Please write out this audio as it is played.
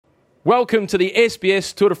Welcome to the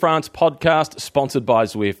SBS Tour de France podcast sponsored by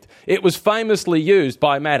Zwift. It was famously used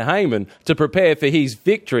by Matt Hayman to prepare for his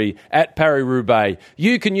victory at Paris-Roubaix.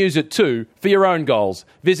 You can use it too for your own goals.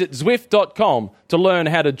 Visit Zwift.com to learn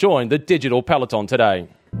how to join the digital peloton today.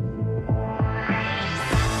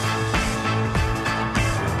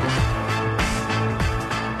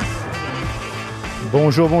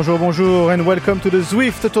 Bonjour, and welcome to the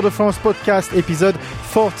Zwift Tour de France podcast, episode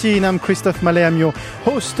 14. I'm Christophe Mallet, I'm your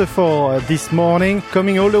host for this morning,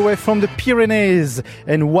 coming all the way from the Pyrenees,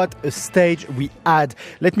 and what a stage we had.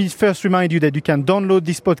 Let me first remind you that you can download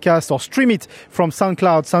this podcast or stream it from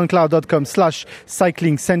SoundCloud,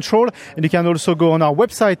 soundcloud.com/cyclingcentral, and you can also go on our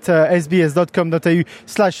website,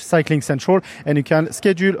 sbs.com.au/cyclingcentral, and you can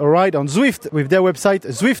schedule a ride on Zwift with their website,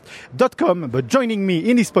 zwift.com. But joining me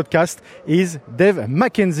in this podcast is Dave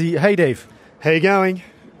Mackenzie. Hey Dave. How you going?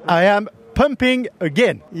 I am pumping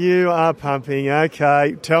again. You are pumping,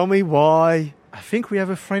 okay. Tell me why. I think we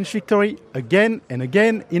have a French victory again and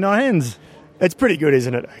again in our hands. It's pretty good,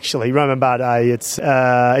 isn't it, actually? Romain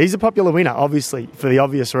Bardet, he's a popular winner, obviously, for the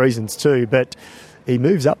obvious reasons too, but he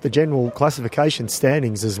moves up the general classification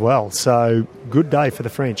standings as well. So, good day for the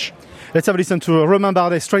French. Let's have a listen to Romain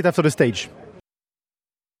Bardet straight after the stage.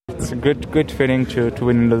 It's a good feeling to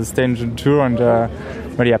win the stage on tour, and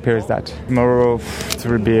really happy with that. Tomorrow it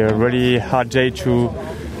will be a really hard day to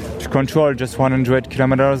control, just 100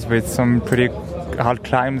 kilometers with some pretty hard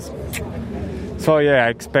climbs. So yeah, I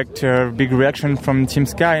expect a big reaction from Team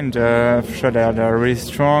Sky, and for sure they're really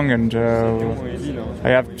strong, and I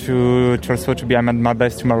have to also to be at my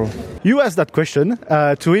best tomorrow. You asked that question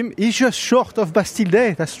to him. He's just short of Bastille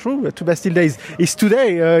Day. That's true. Two Bastille Days is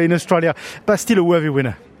today in Australia. Bastille, a worthy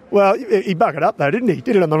winner. Well, he buggered up though, didn't he?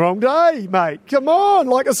 Did it on the wrong day, mate. Come on,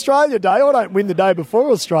 like Australia Day. I don't win the day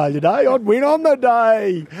before Australia Day. I'd win on the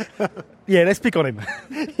day. Yeah, let's pick on him.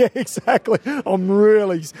 Yeah, exactly. I'm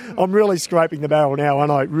really scraping the barrel now,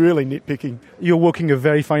 aren't I? Really nitpicking. You're walking a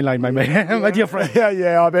very fine line, my man, my dear friend.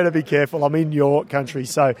 Yeah, I better be careful. I'm in your country.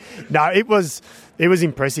 So, no, it was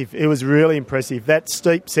impressive. It was really impressive. That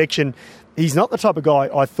steep section, he's not the type of guy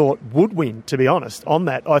I thought would win, to be honest, on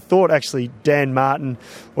that. I thought actually Dan Martin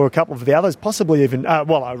or a couple of the others, possibly even,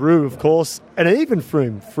 Aru, of course, and even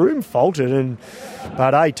Froome. Froome faltered, and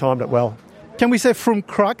Bardet timed it well. Can we say Froome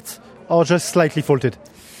cracked or just slightly faulted?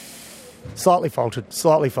 Slightly faulted,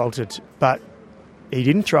 but he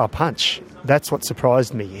didn't throw a punch. That's what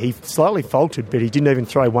surprised me. He slightly faltered, but he didn't even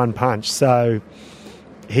throw one punch. So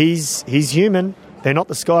he's human. They're not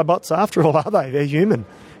the Skybots after all, are they? They're human.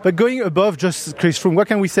 But going above just Chris Froome, what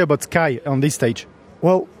can we say about Sky on this stage?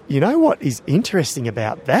 Well, you know what is interesting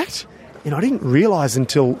about that? And I didn't realise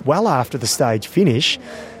until well after the stage finish,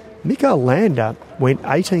 Mikel Landa went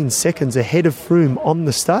 18 seconds ahead of Froome on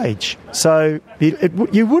the stage. So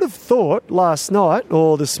you would have thought last night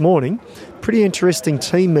or this morning, pretty interesting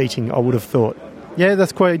team meeting, I would have thought. Yeah,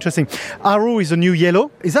 that's quite interesting. Aru is a new yellow.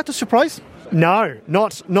 Is that a surprise? No,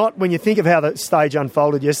 not when you think of how the stage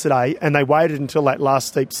unfolded yesterday and they waited until that last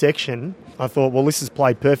steep section. I thought, well, this has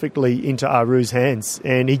played perfectly into Aru's hands.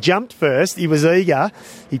 And he jumped first. He was eager.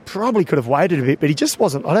 He probably could have waited a bit, but he just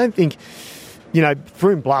wasn't. I don't think,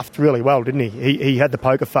 Froome bluffed really well, didn't he? He had the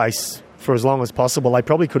poker face for as long as possible. They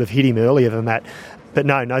probably could have hit him earlier than that. But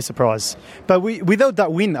no surprise. But without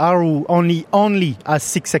that win, Aru only has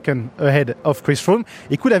 6 seconds ahead of Chris Froome.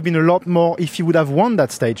 It could have been a lot more if he would have won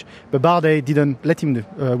that stage. But Bardet didn't let him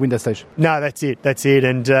win that stage. No, that's it.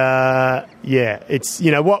 And it's,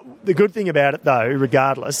 what the good thing about it though,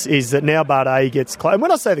 regardless, is that now Bardet gets close. And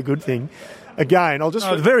when I say the good thing, again, I'll just...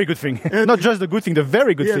 the very good thing. Not just the good thing, the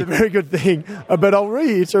very good thing. Yeah, the very good thing. But I'll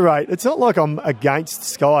reiterate, it's not like I'm against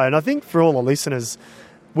Sky. And I think for all the listeners,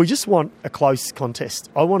 we just want a close contest.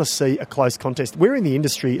 I want to see a close contest. We're in the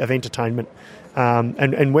industry of entertainment.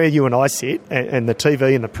 And where you and I sit, and the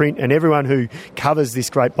TV and the print and everyone who covers this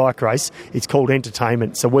great bike race, it's called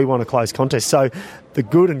entertainment. So we want a close contest. So the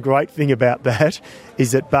good and great thing about that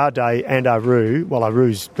is that Bardet and Aru, well,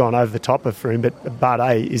 Aru's gone over the top of Froome, but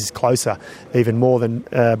Bardet is closer even more than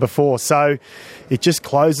before. So it just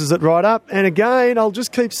closes it right up. And again, I'll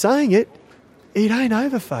just keep saying it. It ain't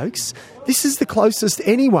over, folks. This is the closest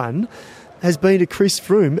anyone has been to Chris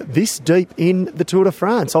Froome this deep in the Tour de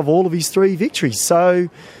France of all of his 3 victories. So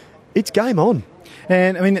it's game on.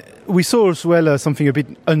 And I mean, we saw as well something a bit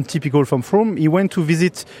untypical from Froome. He went to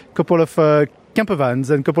visit a couple of campervans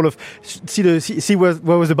and a couple of see where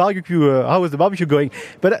was the barbecue, how was the barbecue going.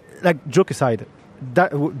 But joke aside,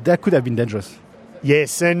 that could have been dangerous.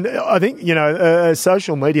 Yes, and I think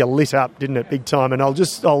social media lit up, didn't it, big time? And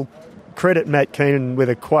I'll credit Matt Keenan with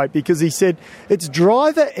a quote because he said it's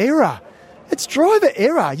driver error. It's driver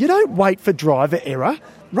error. You don't wait for driver error.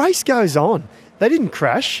 Race goes on. They didn't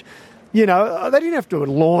crash. You know, they didn't have to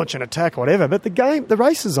launch and attack, whatever, but the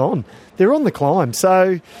race is on. They're on the climb.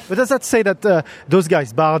 So, but does that say that those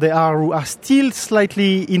guys, Bardet, Aru, are still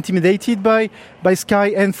slightly intimidated by Sky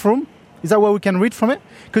and Froome? Is that what we can read from it?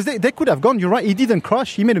 Because they could have gone. You're right. He didn't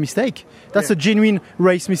crash. He made a mistake. That's a genuine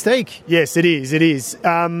race mistake. Yes, it is. It is.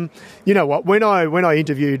 You know what? When I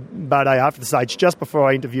interviewed Bardet after the stage, just before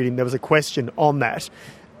I interviewed him, there was a question on that,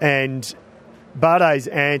 and Bardet's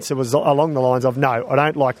answer was along the lines of, no, I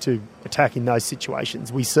don't like to attack in those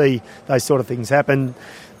situations. We see those sort of things happen.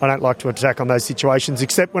 I don't like to attack on those situations,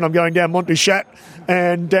 except when I'm going down Montduchat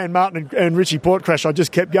and Dan Martin and Richie Port crash. I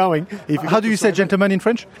just kept going. How do you say gentleman in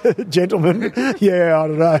French? Gentleman? Yeah,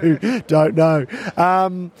 I don't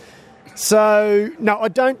know. So, no, I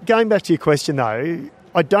don't. Going back to your question, though,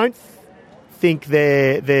 I don't think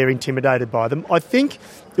they're intimidated by them. I think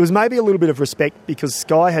it was maybe a little bit of respect because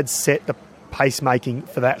Sky had set the pacemaking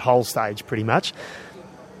for that whole stage pretty much.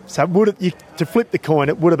 So to flip the coin,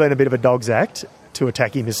 it would have been a bit of a dog's act to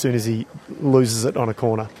attack him as soon as he loses it on a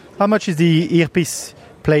corner. How much is the earpiece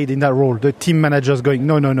played in that role? The team managers going,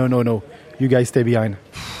 no, you guys stay behind.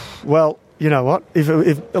 Well, you know what? If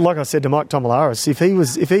like I said to Mike Tomalaris, if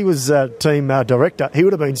he was team director, he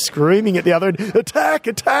would have been screaming at the other end,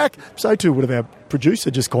 attack! So too would have our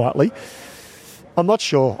producer just quietly. I'm not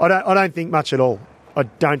sure. I don't think much at all. I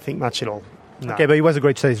don't think much at all. No. Okay, but it was a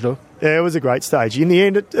great stage, though. Yeah, it was a great stage. In the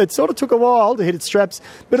end, it sort of took a while to hit its straps,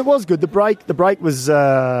 but it was good. The break was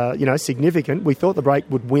significant. We thought the break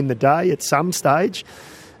would win the day at some stage.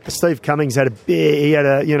 Steve Cummings had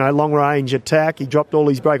a long range attack. He dropped all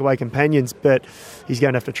his breakaway companions, but he's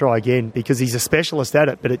going to have to try again because he's a specialist at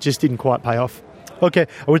it. But it just didn't quite pay off. Okay,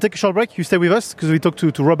 we'll take a short break. You stay with us because we talk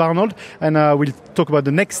to Rob Arnold and we'll talk about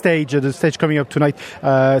the next stage, the stage coming up tonight.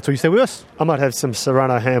 So you stay with us. I might have some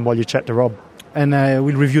Serrano ham while you chat to Rob. And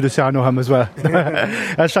we'll review the Serrano ham as well.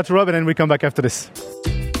 I'll chat to Rob and then we come back after this.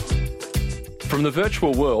 From the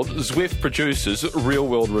virtual world, Zwift produces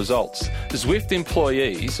real-world results. Zwift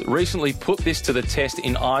employees recently put this to the test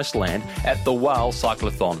in Iceland at the Whale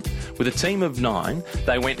Cyclothon. With a team of 9,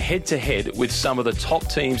 they went head-to-head with some of the top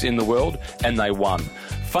teams in the world, and they won.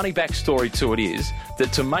 Funny backstory to it is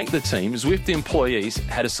that to make the team, Zwift employees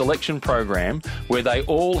had a selection program where they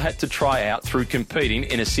all had to try out through competing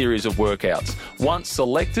in a series of workouts. Once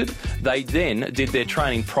selected, they then did their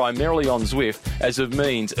training primarily on Zwift as a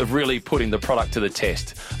means of really putting the product to the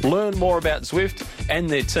test. Learn more about Zwift and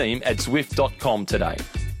their team at Zwift.com today.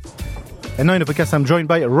 And now in the podcast, I'm joined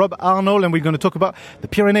by Rob Arnold, and we're going to talk about the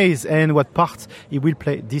Pyrenees and what part he will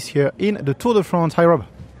play this year in the Tour de France. Hi, Rob.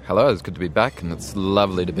 Hello, it's good to be back, and it's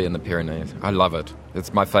lovely to be in the Pyrenees. I love it.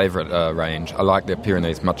 It's my favourite range. I like the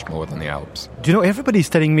Pyrenees much more than the Alps. Do you know, everybody's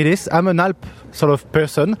telling me this. I'm an Alp sort of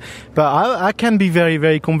person, but I can be very,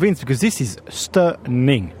 very convinced because this is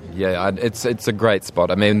stunning. Yeah, it's a great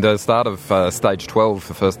spot. I mean, the start of Stage 12,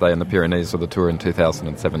 the first day in the Pyrenees of the Tour in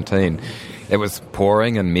 2017, it was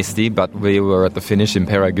pouring and misty, but we were at the finish in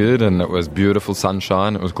Périgueux, and it was beautiful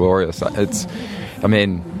sunshine. It was glorious.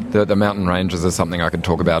 The mountain ranges is something I could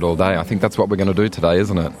talk about all day. I think that's what we're going to do today,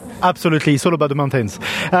 isn't it? Absolutely. It's all about the mountains.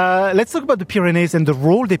 Let's talk about the Pyrenees and the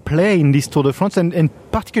role they play in this Tour de France, and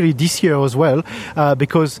particularly this year as well,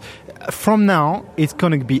 because from now, it's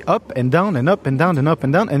going to be up and down and up and down and up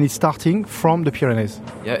and down, and it's starting from the Pyrenees.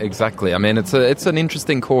 Yeah, exactly. I mean, it's an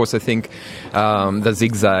interesting course. I think the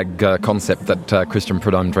zigzag concept that Christian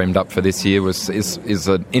Prudhomme dreamed up for this year is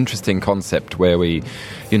an interesting concept where we,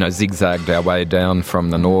 zigzagged our way down from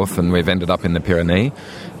the north, and we've ended up in the Pyrenees.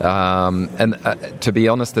 To be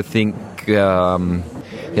honest, I think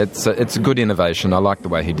it's a good innovation. I like the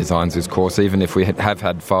way he designs his course, even if we have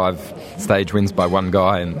had 5 stage wins by one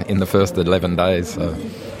guy in the first 11 days. So.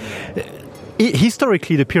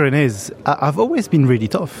 Historically, the Pyrenees have always been really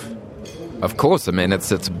tough. Of course, I mean,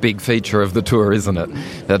 it's a big feature of the Tour, isn't it?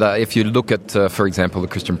 That if you look at, for example, the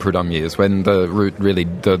Christian Prudhomme years, when the route really,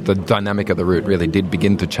 the dynamic of the route really did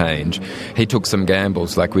begin to change, he took some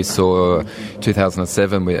gambles. Like we saw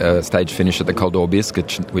 2007, a stage finish at the Col d'Orbisque,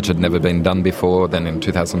 which had never been done before. Then in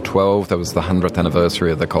 2012, there was the 100th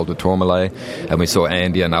anniversary of the Col de Tourmalet, and we saw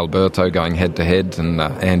Andy and Alberto going head-to-head, and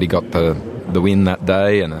Andy got the win that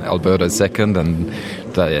day, and Alberto second, and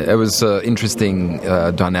it was an interesting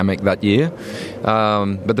dynamic that year.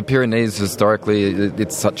 But the Pyrenees, historically,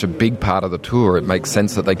 it's such a big part of the Tour. It makes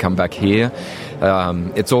sense that they come back here.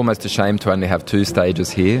 It's almost a shame to only have 2 stages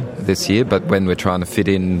here this year, but when we're trying to fit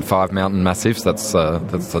in 5 mountain massifs, that's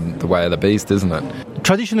the way of the beast, isn't it?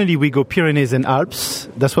 Traditionally, we go Pyrenees and Alps.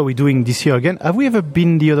 That's what we're doing this year again. Have we ever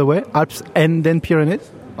been the other way, Alps and then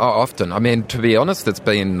Pyrenees? Oh, often. I mean, to be honest, it's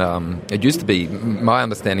been. It used to be my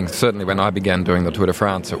understanding. Certainly, when I began doing the Tour de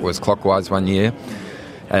France, it was clockwise one year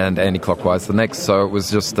and anti-clockwise the next. So it was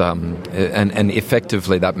just, and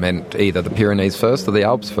effectively that meant either the Pyrenees first or the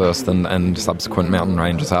Alps first, and subsequent mountain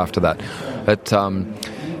ranges after that. But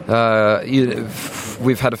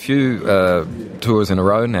we've had a few tours in a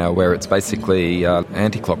row now where it's basically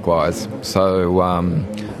anti-clockwise.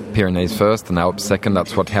 So Pyrenees first and Alps second.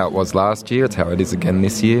 That's how it was last year. It's how it is again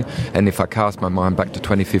this year. And if I cast my mind back to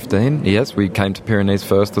 2015, yes, we came to Pyrenees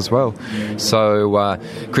first as well. So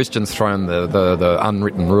Christian's thrown the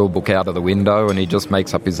unwritten rule book out of the window, and he just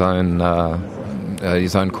makes up his own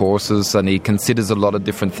courses, and he considers a lot of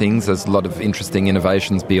different things. There's a lot of interesting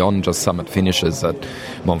innovations beyond just summit finishes at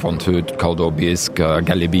Mont Ventoux, Col d'Aubisque,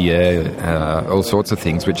 Galibier, all sorts of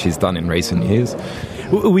things which he's done in recent years.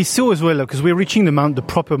 We saw as well, because we're reaching the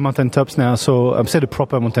proper mountain tops now. So I'm saying the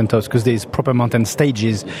proper mountain tops because there's proper mountain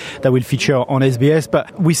stages that will feature on SBS.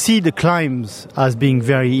 But we see the climbs as being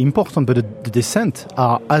very important, but the descent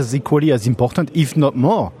are as equally as important, if not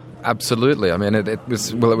more. Absolutely. I mean, it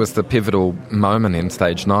was the pivotal moment in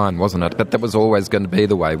stage 9, wasn't it? But that was always going to be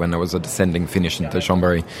the way when there was a descending finish into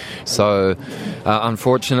Chambéry. So,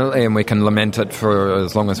 unfortunately, and we can lament it for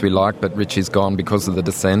as long as we like, but Richie's gone because of the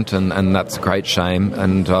descent, and that's a great shame.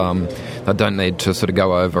 And I don't need to sort of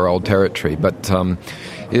go over old territory, but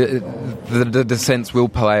the descents will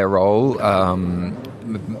play a role.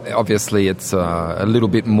 Obviously, it's a little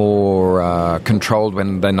bit more controlled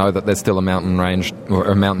when they know that there's still a mountain range or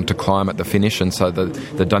a mountain to climb at the finish, and so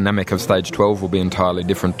the dynamic of stage 12 will be entirely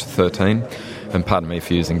different to 13. And pardon me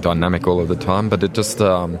for using dynamic all of the time, but it just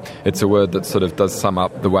it's a word that sort of does sum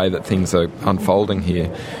up the way that things are unfolding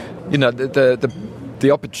here. You know,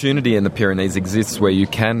 the opportunity in the Pyrenees exists where you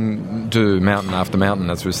can do mountain after mountain,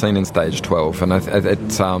 as we've seen in stage 12, and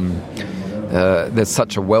it's there's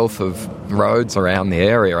such a wealth of roads around the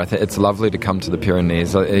area. It's lovely to come to the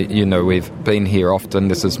Pyrenees. We've been here often.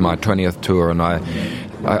 This is my 20th tour, and I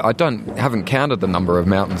haven't counted the number of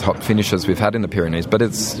mountain top finishes we've had in the Pyrenees, but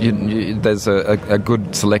there's a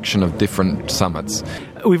good selection of different summits.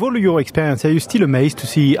 With all of your experience, are you still amazed to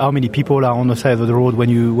see how many people are on the side of the road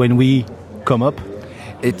when we come up?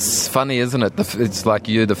 It's funny, isn't it? It's like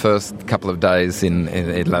the first couple of days in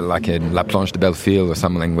like in La Planche de Bellefille or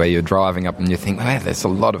something, where you're driving up and you think, oh, there's a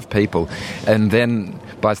lot of people. And then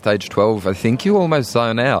by stage 12, I think you almost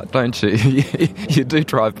zone out, don't you? You do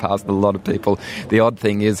drive past a lot of people. The odd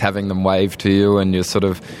thing is having them wave to you, and you're sort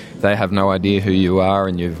of, they have no idea who you are,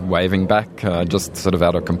 and you're waving back just sort of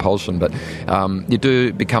out of compulsion. But you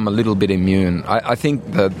do become a little bit immune. I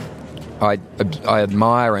think that I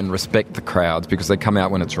admire and respect the crowds because they come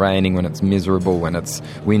out when it's raining, when it's miserable, when it's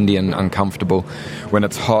windy and uncomfortable, when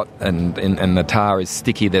it's hot and the tar is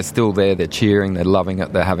sticky. They're still there, they're cheering, they're loving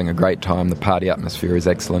it, they're having a great time. The party atmosphere is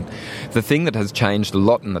excellent. The thing that has changed a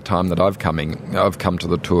lot in the time that I've come to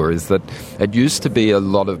the tour is that it used to be a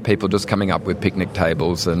lot of people just coming up with picnic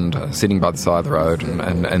tables and sitting by the side of the road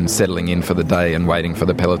and settling in for the day and waiting for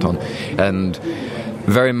the peloton. And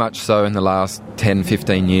very much so in the last 10,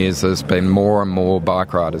 15 years, there's been more and more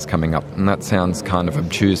bike riders coming up. And that sounds kind of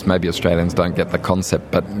obtuse. Maybe Australians don't get the concept,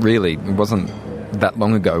 but really it wasn't that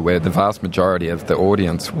long ago where the vast majority of the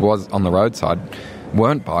audience was on the roadside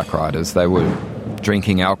weren't bike riders. They were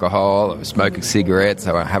drinking alcohol, or smoking cigarettes,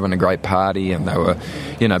 they were having a great party, and they were,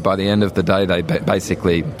 by the end of the day, they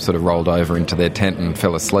basically sort of rolled over into their tent and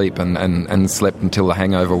fell asleep and slept until the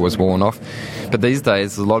hangover was worn off. But these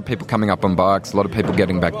days, there's a lot of people coming up on bikes, a lot of people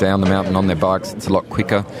getting back down the mountain on their bikes. It's a lot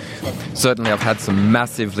quicker. Certainly, I've had some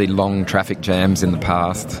massively long traffic jams in the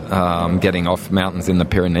past, getting off mountains in the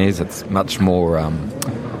Pyrenees. It's much more...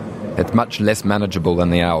 It's much less manageable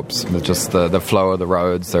than the Alps. Just the flow of the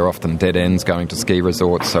roads, they're often dead ends going to ski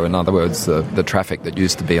resorts. So in other words, the traffic that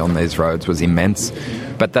used to be on these roads was immense.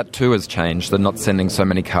 But that too has changed. They're not sending so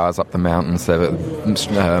many cars up the mountains. They're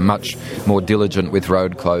much more diligent with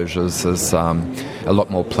road closures. There's a lot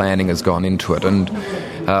more planning has gone into it. And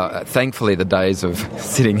thankfully, the days of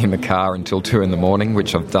sitting in the car until 2 a.m,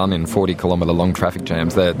 which I've done in 40-kilometre long traffic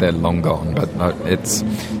jams, they're long gone. But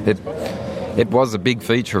it was a big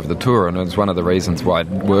feature of the tour, and it was one of the reasons why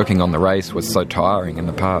working on the race was so tiring in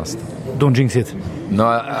the past. Don't jinx it. No,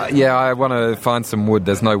 I want to find some wood.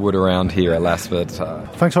 There's no wood around here, alas, but...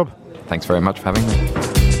 Thanks, Rob. Thanks very much for having me.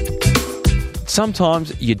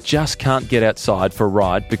 Sometimes you just can't get outside for a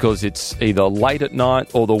ride because it's either late at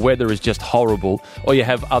night or the weather is just horrible or you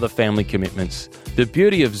have other family commitments. The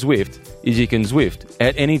beauty of Zwift is you can Zwift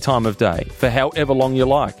at any time of day for however long you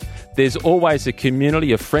like. there's always a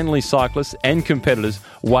community of friendly cyclists and competitors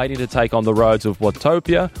waiting to take on the roads of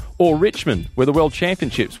Watopia or Richmond, where the World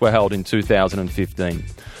Championships were held in 2015.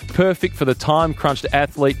 Perfect for the time-crunched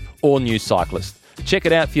athlete or new cyclist. Check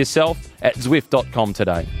it out for yourself at Zwift.com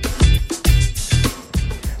today.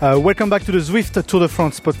 Welcome back to the Zwift Tour de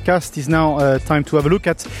France podcast. It's now time to have a look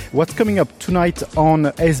at what's coming up tonight on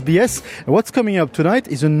SBS. What's coming up tonight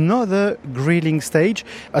is another grilling stage,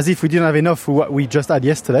 as if we didn't have enough for what we just had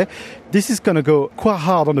yesterday. This is going to go quite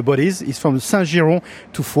hard on the bodies. It's from Saint-Giron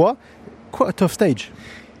to Foix. Quite a tough stage.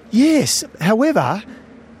 Yes, however,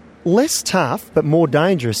 less tough but more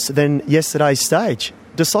dangerous than yesterday's stage.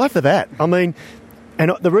 Decipher that. I mean,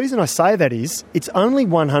 and the reason I say that is it's only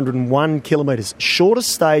 101 kilometres, shortest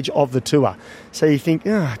stage of the tour. So you think,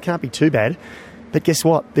 can't be too bad. But guess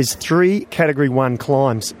what? There's 3 Category 1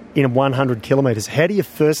 climbs in 100 kilometres. How do you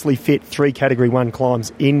firstly fit 3 Category 1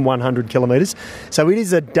 climbs in 100 kilometres? So it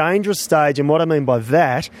is a dangerous stage, and what I mean by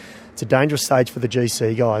that, it's a dangerous stage for the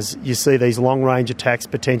GC guys. You see these long-range attacks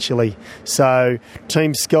potentially. So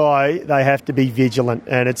Team Sky, they have to be vigilant,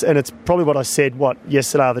 and it's probably what I said,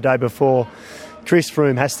 yesterday or the day before. Chris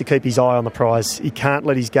Froome has to keep his eye on the prize. He can't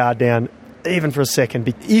let his guard down even for a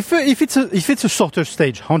second. If it's a shorter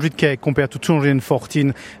stage, 100k compared to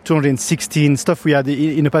 214, 216 stuff we had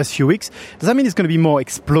in the past few weeks, does that mean it's going to be more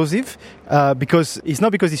explosive? Because it's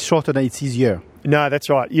not because it's shorter that it's easier. No, that's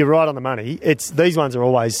right. You're right on the money. These ones are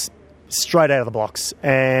always straight out of the blocks,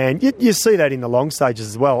 and you see that in the long stages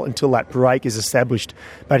as well until that break is established.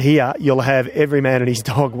 But here you'll have every man and his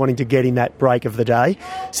dog wanting to get in that break of the day.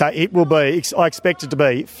 So it will be, I expect it to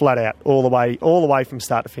be flat out all the way from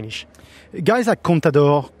start to finish. Guys like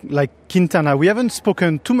Contador, like Quintana, we haven't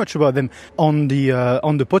spoken too much about them on the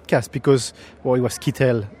podcast because, well, it was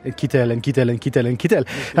Kittel.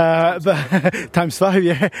 But times 5,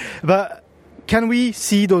 yeah. But can we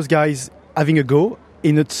see those guys having a go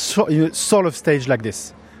in a sort of stage like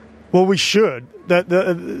this? Well, we should.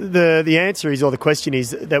 The answer is, or the question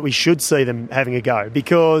is, that we should see them having a go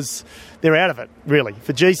because they're out of it, really.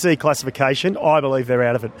 For GC classification, I believe they're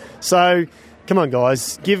out of it. So, come on,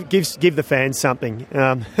 guys, give the fans something.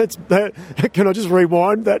 Can I just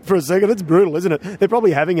rewind that for a second? It's brutal, isn't it? They're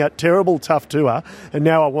probably having a terrible, tough tour, and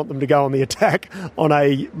now I want them to go on the attack on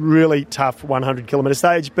a really tough 100-kilometre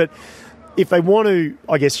stage. But if they want to,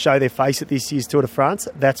 I guess, show their face at this year's Tour de France,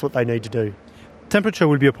 that's what they need to do. Temperature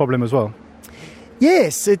will be a problem as well.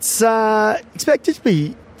 Yes, it's expected to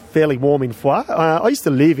be fairly warm in Foix. I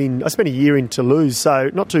spent a year in Toulouse, so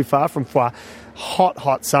not too far from Foix.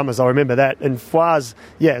 Hot summers, I remember that. And Foix,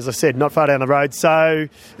 as I said, not far down the road. So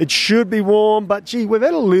it should be warm, but gee, we've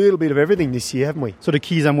had a little bit of everything this year, haven't we? So the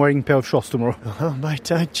key is I'm wearing a pair of shorts tomorrow. Oh, mate,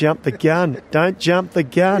 don't jump the gun. Don't jump the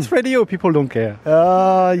gun. It's radio, people don't care.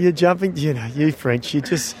 Oh, you're jumping, you French, you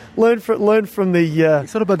just learn from the...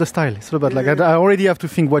 It's not about the style. It's not about, I already have to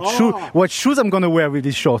think what shoes I'm going to wear with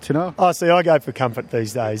this short, you know? Oh, see, I go for comfort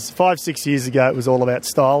these days. 5-6 years ago, it was all about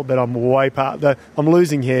style, but I'm I'm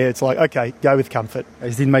losing here. It's like, okay, go with comfort.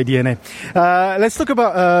 It's in my DNA. Let's talk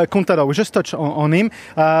about Contador. We just touched on him.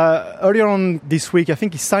 Earlier on this week, I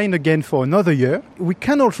think he signed again for another year. We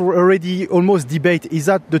can already almost debate, is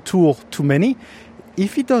that the Tour too many?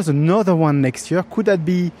 If he does another one next year, could that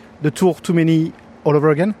be the Tour too many all over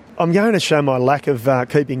again? I'm going to show my lack of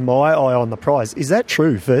keeping my eye on the prize. Is that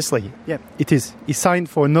true, firstly? Yeah, it is. He signed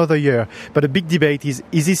for another year. But the big debate is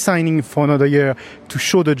he signing for another year to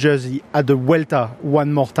show the jersey at the Vuelta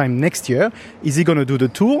one more time next year? Is he going to do the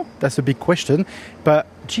Tour? That's a big question. But,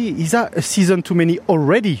 is that a season too many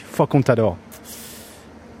already for Contador?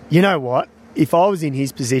 You know what? If I was in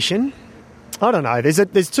his position, I don't know.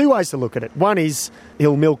 There's 2 ways to look at it. One is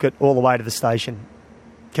he'll milk it all the way to the station.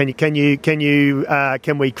 Can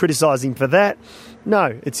we criticise him for that?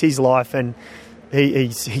 No, it's his life, and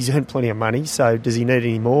he's earned plenty of money. So does he need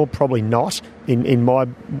any more? Probably not.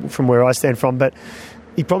 From where I stand from, but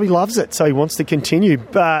he probably loves it, so he wants to continue.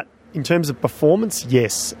 But in terms of performance,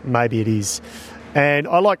 yes, maybe it is. And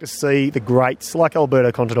I like to see the greats like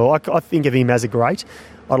Alberto Contador. I think of him as a great.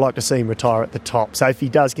 I'd like to see him retire at the top. So if he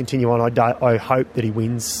does continue on, I hope that he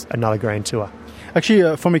wins another Grand Tour.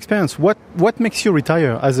 Actually, from experience, what makes you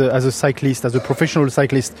retire as a cyclist, as a professional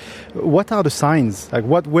cyclist? What are the signs? Like,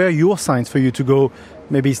 what were your signs for you to go,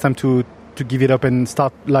 maybe it's time to give it up and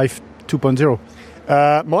start life 2.0?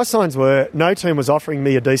 My signs were no team was offering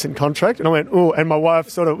me a decent contract, and I went, oh, and my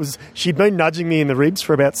wife she'd been nudging me in the ribs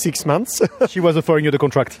for about 6 months. She was offering you the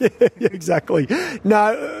contract. Yeah, exactly.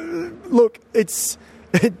 No, look, it's...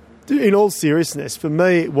 In all seriousness, for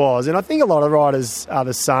me it was, and I think a lot of riders are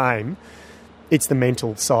the same, it's the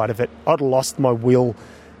mental side of it. I'd lost my will,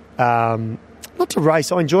 not not to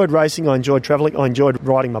race. I enjoyed racing, I enjoyed travelling, I enjoyed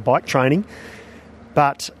riding my bike training,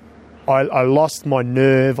 but I lost my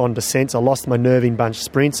nerve on descents. I lost my nerve in bunch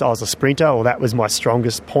sprints. I was a sprinter, or that was my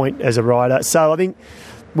strongest point as a rider. So I think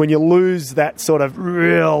when you lose that sort of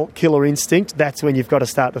real killer instinct, that's when you've got to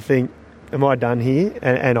start to think, am I done here?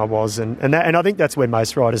 And I was. And I think that's where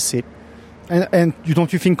most riders sit. And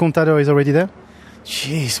don't you think Contador is already there?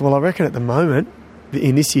 Jeez, well, I reckon at the moment,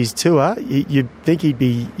 in this year's tour, you'd think he'd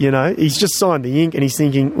be, he's just signed the ink and he's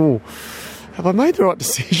thinking, oh, have I made the right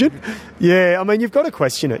decision? Yeah, I mean, you've got to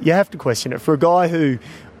question it. You have to question it. For a guy who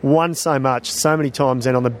won so much, so many times,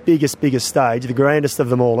 and on the biggest stage, the grandest of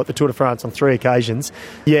them all at the Tour de France on 3 occasions,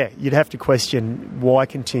 yeah, you'd have to question why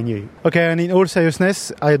continue. Okay, and in all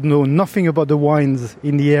seriousness, I know nothing about the wines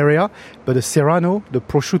in the area, but the Serrano, the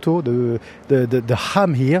prosciutto, the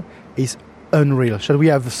ham here is unreal. Shall we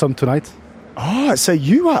have some tonight? Oh, so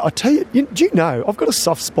you are, I tell you, do you know, I've got a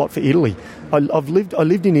soft spot for Italy. I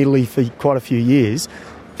lived in Italy for quite a few years,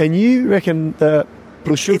 and you reckon the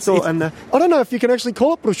prosciutto and the... I don't know if you can actually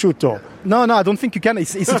call it prosciutto. No, I don't think you can.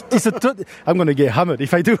 I'm going to get hammered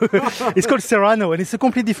if I do. It's called Serrano, and it's a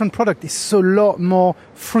completely different product. It's a lot more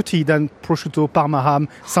fruity than prosciutto, Parma ham,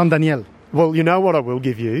 San Daniel. Well, you know what I will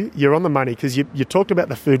give you? You're on the money, because you talked about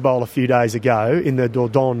the food bowl a few days ago in the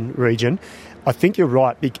Dordogne region. I think you're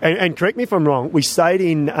right. And correct me if I'm wrong, we stayed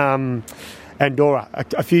in Andorra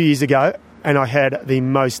a few years ago, and I had the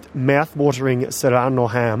most mouth-watering Serrano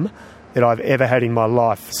ham that I've ever had in my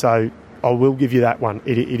life. So I will give you that one.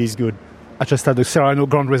 It is good. I just had the Serrano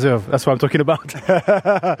Grand Reserve. That's what I'm talking about.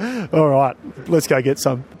 All right, let's go get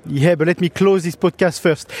some. Yeah, but let me close this podcast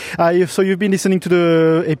first. So you've been listening to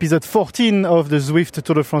the episode 14 of the Zwift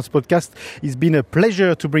Tour de France podcast. It's been a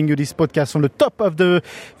pleasure to bring you this podcast on the top of the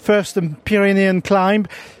first Pyrenean climb.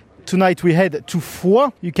 Tonight we head to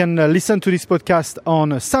Foix. You can listen to this podcast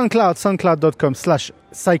on SoundCloud,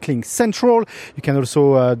 soundcloud.com/Cycling Central. You can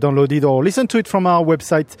also download it or listen to it from our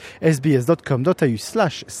website,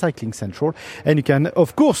 sbs.com.au/Cycling Central. And you can,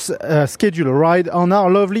 of course, schedule a ride on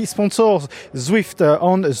our lovely sponsors, Zwift,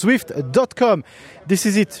 on Zwift.com. This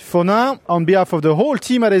is it for now. On behalf of the whole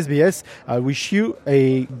team at SBS, I wish you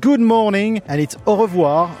a good morning, and it's au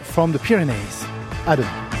revoir from the Pyrenees. À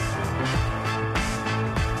demain.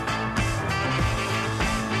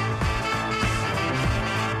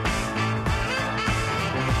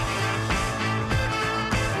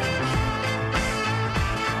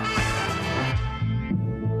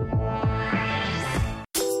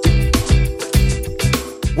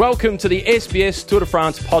 Welcome to the SBS Tour de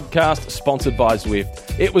France podcast sponsored by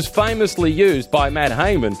Zwift. It was famously used by Matt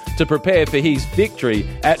Hayman to prepare for his victory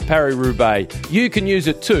at Paris-Roubaix. You can use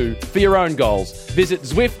it too for your own goals. Visit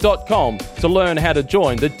Zwift.com to learn how to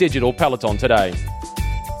join the digital peloton today.